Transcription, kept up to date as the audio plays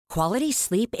Quality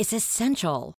sleep is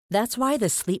essential. That's why the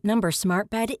Sleep Number Smart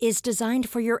Bed is designed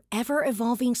for your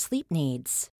ever-evolving sleep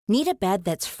needs. Need a bed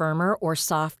that's firmer or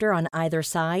softer on either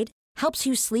side? Helps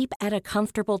you sleep at a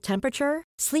comfortable temperature?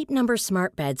 Sleep Number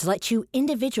Smart Beds let you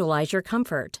individualize your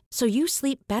comfort, so you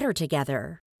sleep better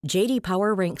together. J.D.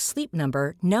 Power ranks Sleep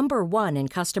Number number 1 in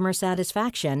customer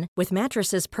satisfaction with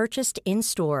mattresses purchased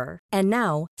in-store. And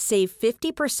now, save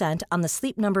 50% on the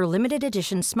Sleep Number Limited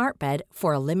Edition Smart Bed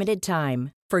for a limited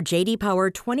time. For J.D. Power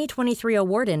 2023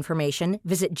 award information,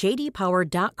 visit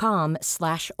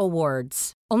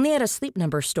jdpower.com/awards. Only at a Sleep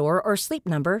Number store or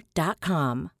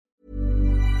sleepnumber.com.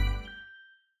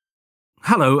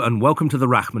 Hello and welcome to the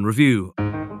Rachman Review.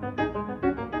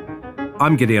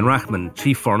 I'm Gideon Rachman,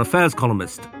 Chief Foreign Affairs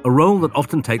columnist, a role that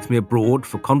often takes me abroad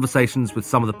for conversations with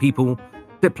some of the people,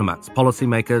 diplomats,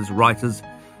 policymakers, writers,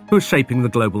 who are shaping the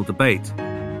global debate.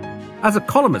 As a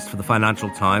columnist for the Financial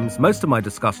Times, most of my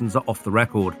discussions are off the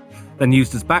record, then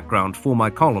used as background for my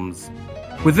columns.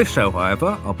 With this show,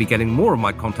 however, I'll be getting more of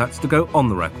my contacts to go on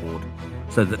the record,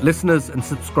 so that listeners and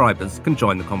subscribers can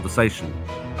join the conversation.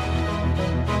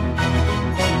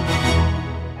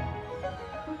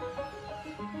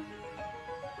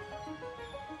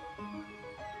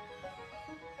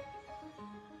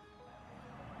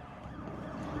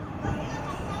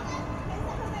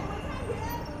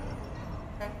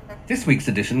 This week's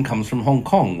edition comes from Hong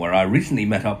Kong, where I recently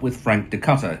met up with Frank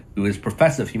dictator, who is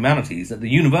Professor of Humanities at the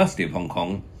University of Hong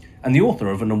Kong and the author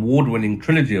of an award-winning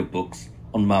trilogy of books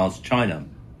on Mao's China.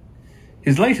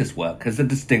 His latest work has a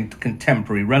distinct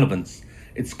contemporary relevance.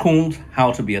 It's called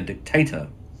How to be a Dictator,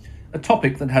 a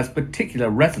topic that has particular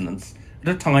resonance at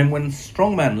a time when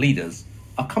strongman leaders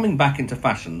are coming back into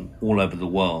fashion all over the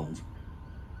world.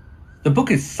 The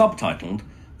book is subtitled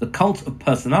The Cult of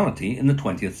Personality in the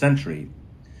 20th Century.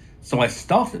 So I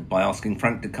started by asking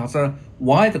Frank dictator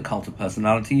why the cult of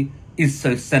personality is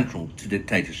so central to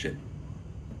dictatorship.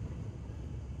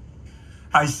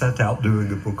 I set out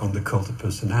doing a book on the cult of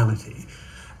personality,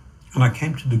 and I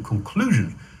came to the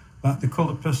conclusion that the cult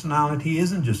of personality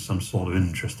isn't just some sort of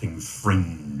interesting,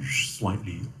 fringe,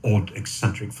 slightly odd,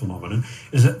 eccentric phenomenon.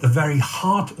 It's at the very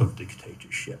heart of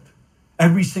dictatorship.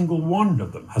 Every single one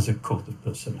of them has a cult of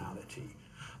personality.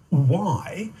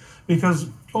 Why? Because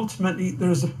ultimately there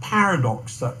is a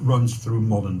paradox that runs through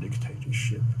modern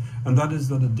dictatorship, and that is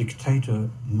that a dictator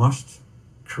must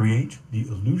create the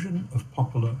illusion of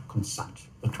popular consent.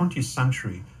 The 20th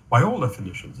century, by all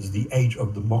definitions, is the age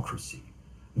of democracy.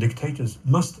 Dictators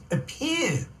must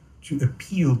appear to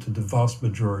appeal to the vast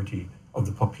majority of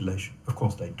the population. Of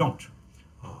course, they don't.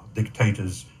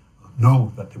 Dictators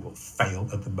know that they will fail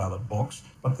at the ballot box,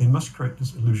 but they must create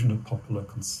this illusion of popular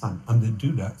consent, and they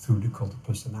do that through the cult of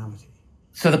personality.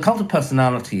 So the cult of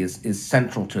personality is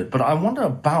central to it, but I wonder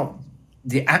about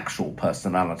the actual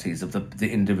personalities of the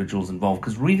individuals involved,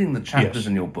 because reading the chapters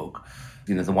in your book,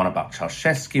 the one about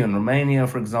Ceausescu in Romania,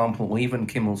 for example, or even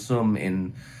Kim Il-sung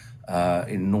in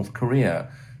North Korea,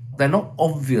 they're not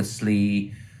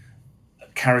obviously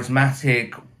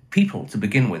charismatic people to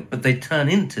begin with, but they turn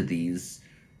into these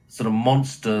sort of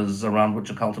monsters around which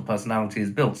a cult of personality is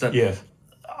built. So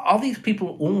are these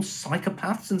people all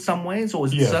psychopaths in some ways, or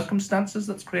is it circumstances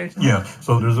that's created? Yeah,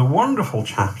 so there's a wonderful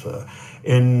chapter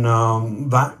in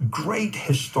that great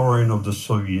historian of the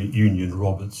Soviet Union,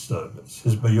 Robert Service.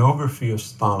 His biography of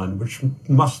Stalin, which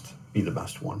must be the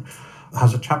best one,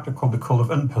 has a chapter called The Cult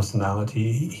of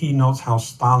Impersonality. He notes how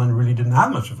Stalin really didn't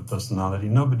have much of a personality.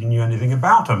 Nobody knew anything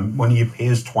about him. When he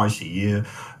appears twice a year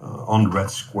on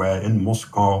Red Square in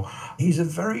Moscow, he's a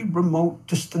very remote,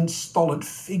 distant, stolid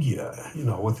figure,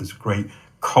 with his great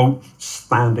coat,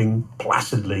 standing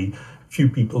placidly. Few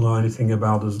people know anything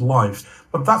about his life.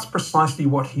 But that's precisely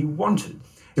what he wanted.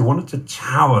 He wanted to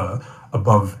tower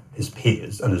above his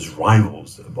peers and his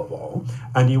rivals above all,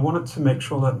 and he wanted to make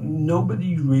sure that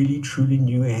nobody really truly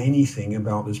knew anything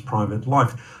about his private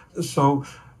life. So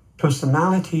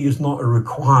personality is not a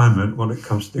requirement when it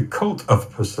comes to the cult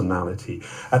of personality.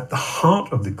 At the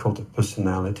heart of the cult of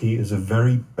personality is a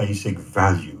very basic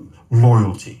value,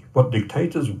 loyalty. What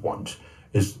dictators want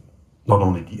is not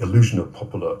only the illusion of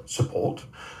popular support,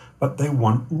 but they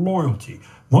want loyalty.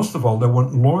 Most of all, they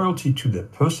want loyalty to their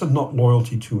person, not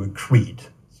loyalty to a creed.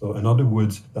 So in other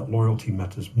words, that loyalty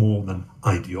matters more than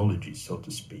ideology, so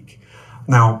to speak.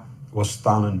 Now, was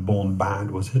Stalin born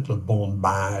bad? Was Hitler born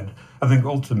bad? I think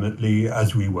ultimately,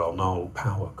 as we well know,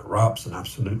 power corrupts and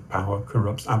absolute power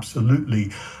corrupts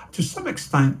absolutely. To some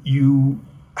extent, you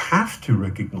have to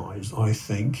recognize, I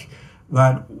think,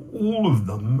 that all of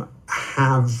them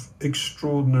have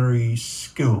extraordinary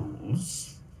skills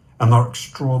and are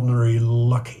extraordinarily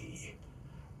lucky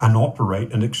and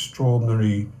operate in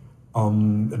extraordinary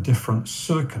different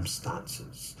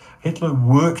circumstances. Hitler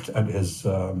worked at his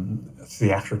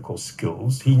theatrical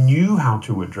skills. He knew how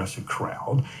to address a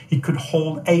crowd. He could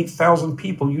hold 8,000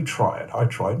 people. You try it. I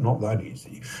tried. Not that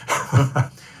easy.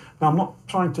 Now, I'm not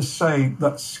trying to say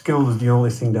that skill is the only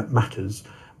thing that matters,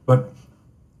 but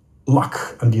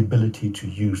luck and the ability to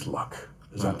use luck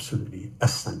is absolutely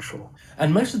essential.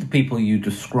 And most of the people you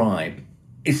describe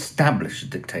establish a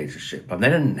dictatorship. And they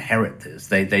don't inherit this.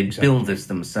 They build this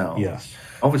themselves. Yes.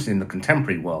 Obviously, in the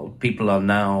contemporary world, people are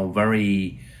now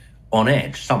very on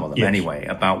edge, some of them anyway,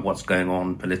 about what's going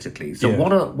on politically. So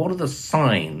what are the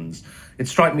signs? It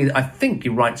strikes me, I think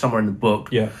you write somewhere in the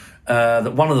book,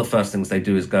 that one of the first things they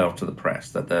do is go after the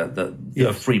press, that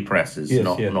the free press is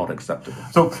not acceptable.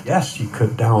 So, yes, you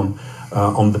cut down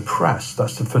on the press.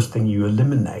 That's the first thing you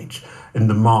eliminate. In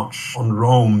the March on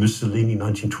Rome, Mussolini,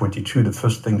 1922, the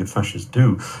first thing the fascists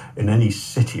do in any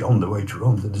city on the way to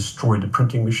Rome, they destroy the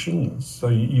printing machines. So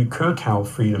you curtail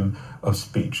freedom of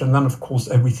speech. And then, of course,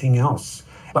 everything else.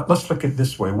 But let's look at it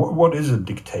this way. What is a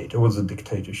dictator? What is a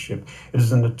dictatorship? It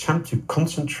is an attempt to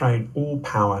concentrate all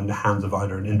power in the hands of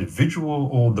either an individual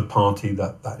or the party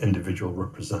that that individual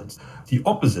represents. The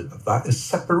opposite of that is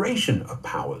separation of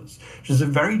powers, which is a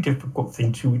very difficult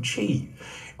thing to achieve.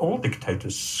 All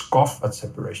dictators scoff at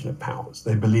separation of powers.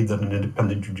 They believe that an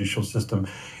independent judicial system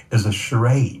is a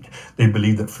charade. They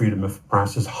believe that freedom of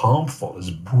press is harmful,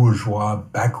 is bourgeois,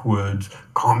 backwards,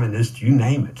 communist, you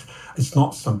name it. It's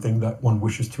not something that one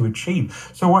wishes to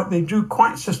achieve. So what they do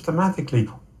quite systematically,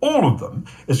 all of them,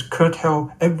 is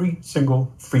curtail every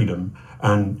single freedom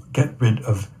and get rid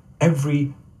of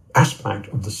every aspect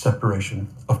of the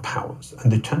separation of powers. And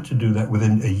they tend to do that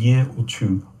within a year or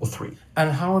two or three.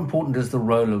 And how important is the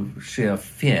role of sheer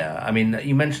fear? I mean,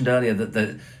 you mentioned earlier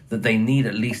that they need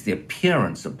at least the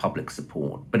appearance of public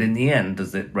support, but in the end,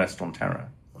 does it rest on terror?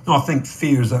 I think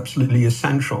fear is absolutely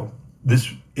essential.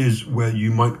 This is where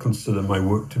you might consider my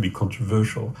work to be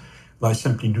controversial. I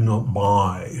simply do not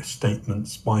buy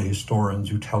statements by historians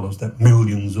who tell us that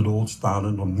millions adored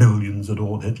Stalin or millions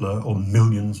adored Hitler or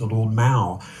millions adored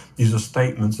Mao. These are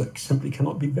statements that simply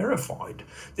cannot be verified.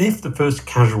 If the first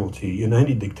casualty in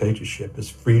any dictatorship is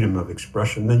freedom of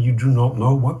expression, then you do not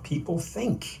know what people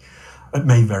think. It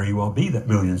may very well be that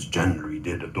millions generally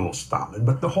did adore Stalin,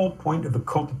 but the whole point of a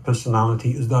cult of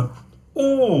personality is that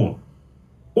all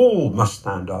must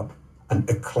stand up and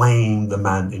acclaim the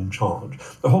man in charge.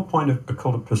 The whole point of a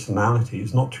cult of personality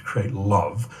is not to create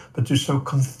love, but to sow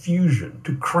confusion,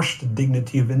 to crush the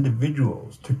dignity of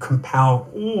individuals, to compel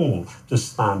all to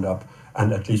stand up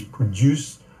and at least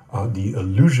produce the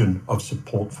illusion of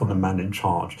support for the man in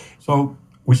charge. So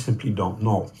we simply don't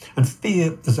know. And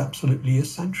fear is absolutely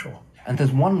essential. And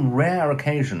there's one rare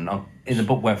occasion in the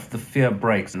book where the fear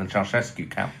breaks in the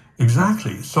Ceausescu camp.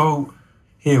 Exactly. So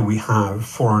here we have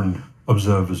foreign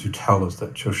observers who tell us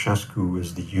that Ceausescu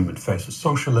is the human face of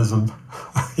socialism.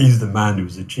 He's the man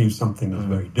who's achieved something that's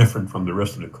very different from the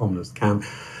rest of the communist camp,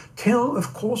 till,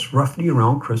 of course, roughly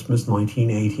around Christmas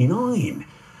 1989,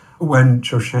 when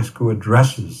Ceausescu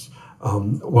addresses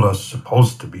what are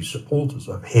supposed to be supporters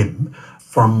of him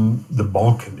from the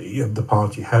balcony of the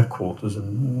party headquarters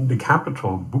in the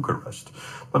capital, Bucharest.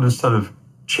 But instead of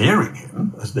cheering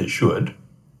him, as they should,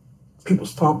 people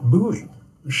start booing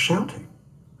and shouting.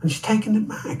 And he's taken it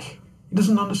back. He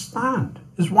doesn't understand.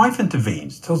 His wife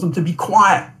intervenes, tells him to be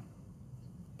quiet.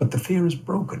 But the fear is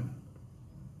broken.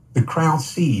 The crowd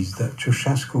sees that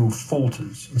Ceausescu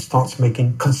falters and starts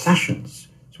making concessions.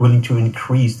 He's willing to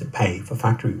increase the pay for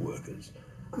factory workers.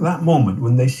 At that moment,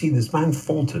 when they see this man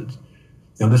faltered,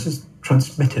 this is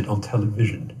transmitted on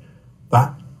television,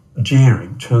 that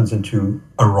jeering turns into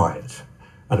a riot.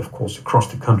 And of course,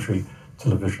 across the country,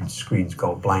 television screens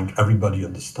go blank. Everybody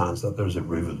understands that there's a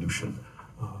revolution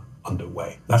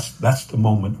underway. That's the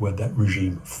moment where that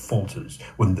regime falters,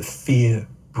 when the fear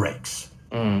breaks.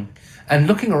 And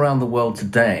looking around the world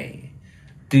today,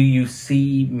 do you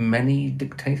see many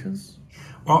dictators?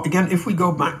 Well, again, if we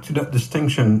go back to that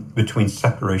distinction between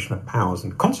separation of powers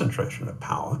and concentration of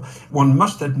power, one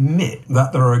must admit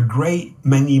that there are a great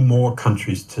many more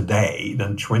countries today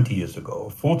than 20 years ago,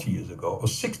 40 years ago, or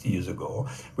 60 years ago,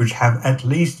 which have at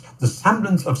least the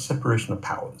semblance of separation of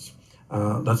powers.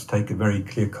 Let's take a very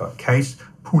clear-cut case,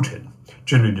 Putin,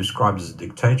 generally described as a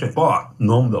dictator, but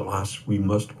nonetheless, we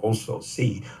must also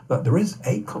see that there is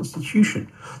a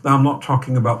constitution. Now, I'm not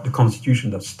talking about the constitution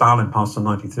that Stalin passed in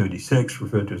 1936,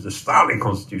 referred to as the Stalin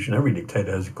constitution. Every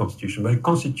dictator has a constitution, but a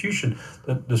constitution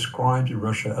that describes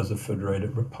Russia as a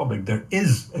federated republic. There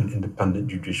is an independent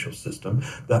judicial system.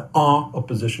 There are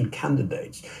opposition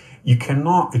candidates. You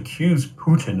cannot accuse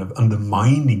Putin of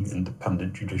undermining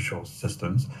independent judicial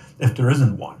systems if there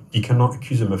isn't one. You cannot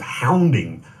accuse him of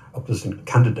hounding opposition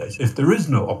candidates if there is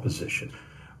no opposition.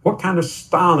 What kind of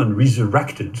Stalin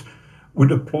resurrected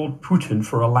would applaud Putin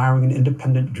for allowing an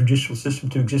independent judicial system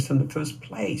to exist in the first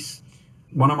place?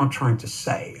 What am I trying to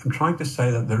say? I'm trying to say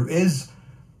that there is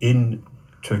in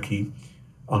Turkey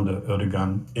under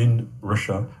Erdogan, in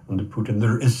Russia under Putin,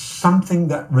 there is something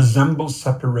that resembles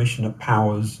separation of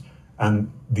powers,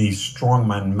 and the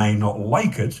strongman may not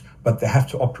like it, but they have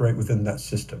to operate within that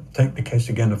system. Take the case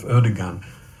again of Erdogan.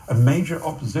 A major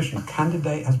opposition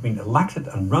candidate has been elected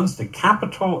and runs the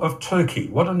capital of Turkey.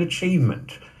 What an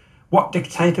achievement. What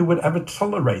dictator would ever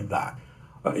tolerate that?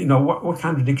 What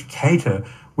kind of dictator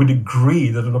would agree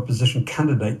that an opposition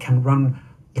candidate can run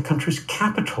the country's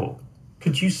capital?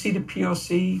 Could you see the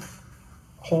PRC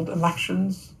hold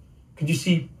elections? Could you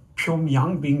see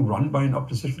Pyongyang being run by an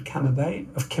opposition candidate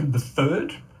of Kim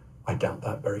III? I doubt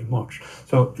that very much.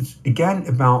 So it's again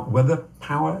about whether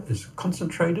power is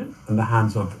concentrated in the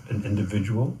hands of an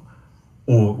individual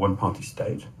or one-party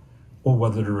state, or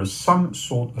whether there is some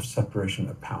sort of separation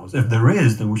of powers. If there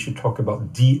is, then we should talk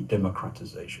about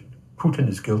de-democratization. Putin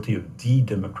is guilty of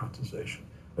de-democratization.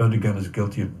 Erdogan is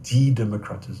guilty of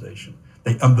de-democratization.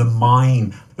 They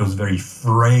undermine those very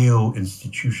frail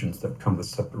institutions that come with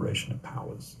separation of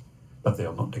powers, but they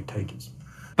are not dictators.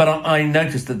 But I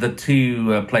noticed that the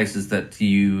two places that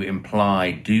you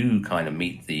imply do kind of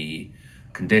meet the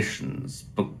conditions,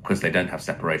 because they don't have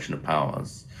separation of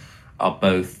powers, are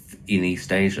both in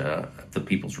East Asia, the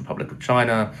People's Republic of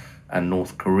China and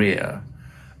North Korea.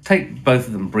 Take both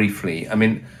of them briefly. I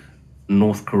mean,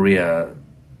 North Korea,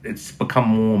 it's become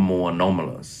more and more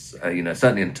anomalous,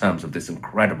 certainly in terms of this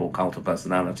incredible cult of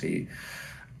personality.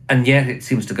 And yet it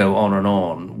seems to go on and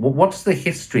on. What's the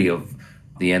history of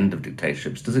the end of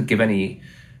dictatorships? Does it give any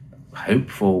hope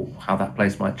for how that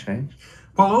place might change?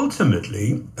 Well,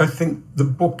 ultimately, I think the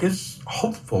book is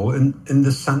hopeful in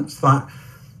the sense that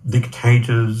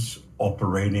dictators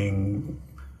operating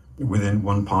within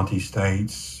one-party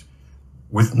states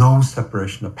with no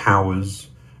separation of powers,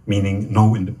 meaning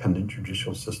no independent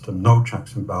judicial system, no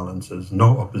checks and balances,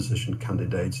 no opposition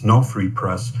candidates, no free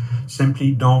press,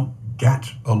 simply don't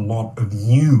get a lot of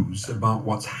news about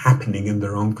what's happening in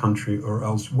their own country or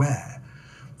elsewhere.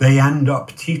 They end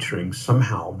up teetering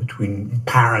somehow between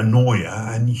paranoia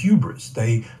and hubris.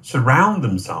 They surround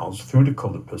themselves through the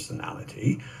cult of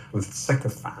personality with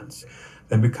sycophants.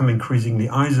 They become increasingly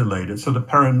isolated. So the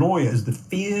paranoia is the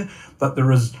fear that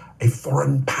there is a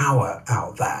foreign power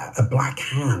out there, a black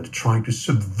hand trying to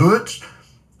subvert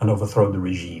and overthrow the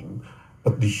regime.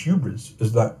 But the hubris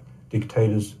is that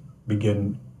dictators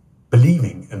begin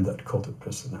believing in that cult of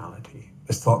personality.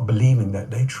 They start believing that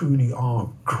they truly are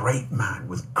great men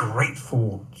with great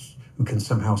thoughts who can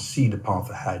somehow see the path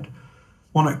ahead.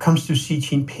 When it comes to Xi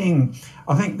Jinping,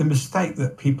 I think the mistake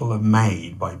that people have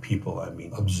made, by people, I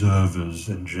mean observers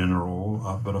in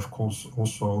general, but of course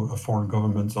also foreign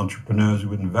governments, entrepreneurs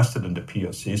who had invested in the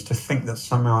PRC, is to think that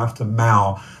somehow after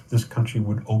Mao, this country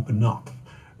would open up,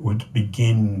 would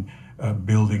begin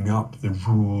building up the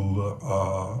rule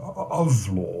of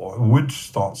law, would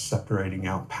start separating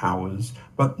out powers,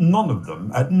 but none of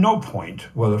them, at no point,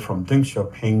 whether from Deng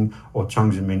Xiaoping or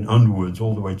Jiang Zemin onwards,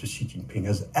 all the way to Xi Jinping,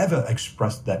 has ever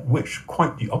expressed that wish.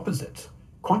 Quite the opposite.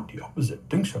 Quite the opposite.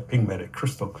 Deng Xiaoping made it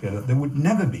crystal clear that there would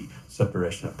never be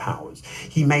separation of powers.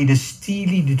 He made a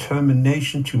steely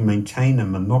determination to maintain a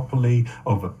monopoly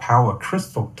over power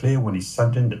crystal clear when he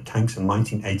sent in the tanks in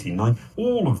 1989.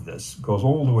 All of this goes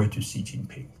all the way to Xi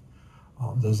Jinping.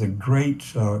 There's a great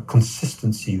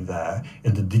consistency there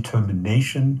in the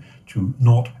determination to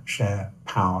not share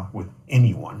power with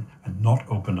anyone and not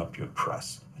open up your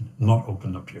press and not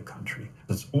open up your country.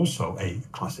 That's also a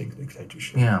classic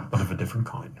dictatorship, but of a different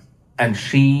kind. And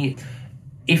Xi,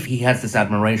 if he has this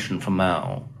admiration for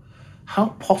Mao, how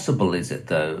possible is it,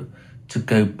 though, to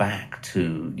go back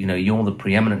to, you're the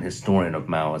preeminent historian of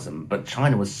Maoism, but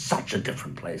China was such a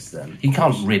different place then. He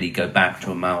can't really go back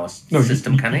to a Maoist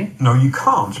system, can he? No, you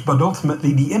can't. But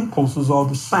ultimately, the impulses are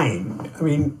the same. I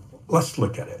mean, let's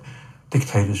look at it.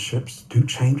 Dictatorships do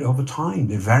change over time.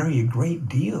 They vary a great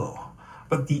deal.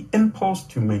 But the impulse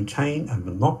to maintain a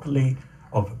monopoly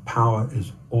of power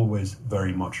is always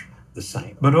very much the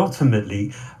same. But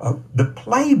ultimately, the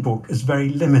playbook is very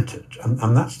limited.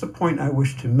 And that's the point I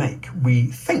wish to make. We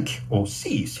think or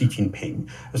see Xi Jinping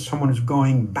as someone who's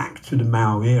going back to the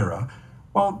Mao era.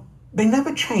 Well, they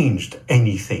never changed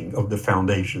anything of the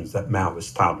foundations that Mao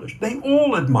established. They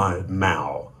all admired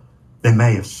Mao. They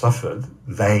may have suffered,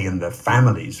 they and their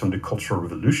families, from the Cultural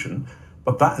Revolution,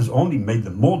 but that has only made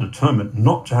them more determined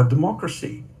not to have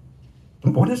democracy.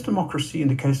 What is democracy in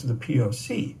the case of the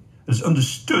PRC? It is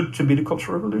understood to be the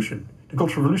Cultural Revolution. The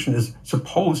Cultural Revolution is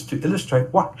supposed to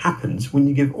illustrate what happens when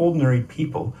you give ordinary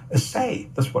people a say.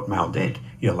 That's what Mao did.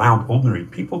 He allowed ordinary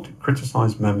people to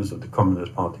criticize members of the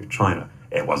Communist Party of China.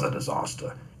 It was a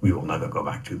disaster. We will never go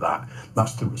back to that.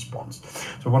 That's the response.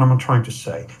 So what am I trying to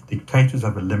say? Dictators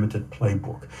have a limited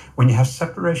playbook. When you have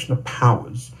separation of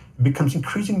powers, it becomes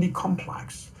increasingly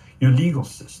complex. Your legal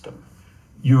system,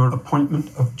 your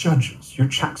appointment of judges, your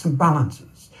checks and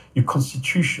balances, your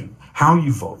constitution, how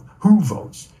you vote, who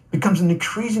votes, becomes an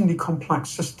increasingly complex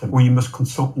system where you must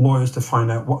consult lawyers to find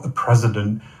out what a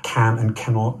president can and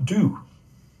cannot do.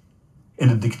 In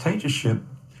a dictatorship,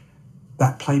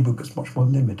 that playbook is much more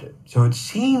limited. So it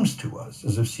seems to us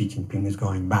as if Xi Jinping is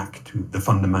going back to the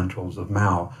fundamentals of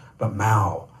Mao, but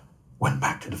Mao went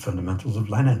back to the fundamentals of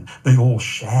Lenin. They all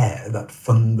share that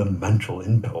fundamental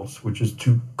impulse, which is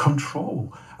to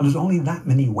control. And there's only that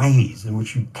many ways in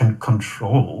which you can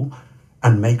control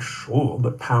and make sure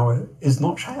that power is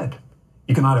not shared.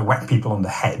 You can either whack people on the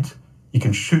head, you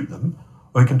can shoot them,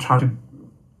 or you can try to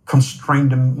constrain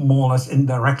them more or less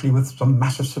indirectly with some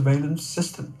massive surveillance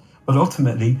system. But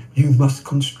ultimately, you must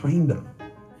constrain them.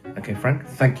 Okay, Frank,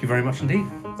 thank you very much indeed.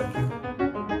 Thank you.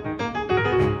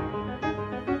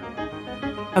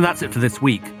 And that's it for this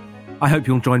week. I hope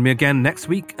you'll join me again next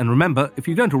week. And remember, if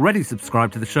you don't already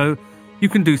subscribe to the show, you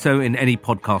can do so in any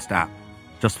podcast app.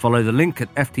 Just follow the link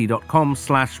at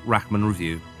ft.com/Rachman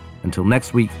Review. Until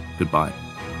next week, goodbye.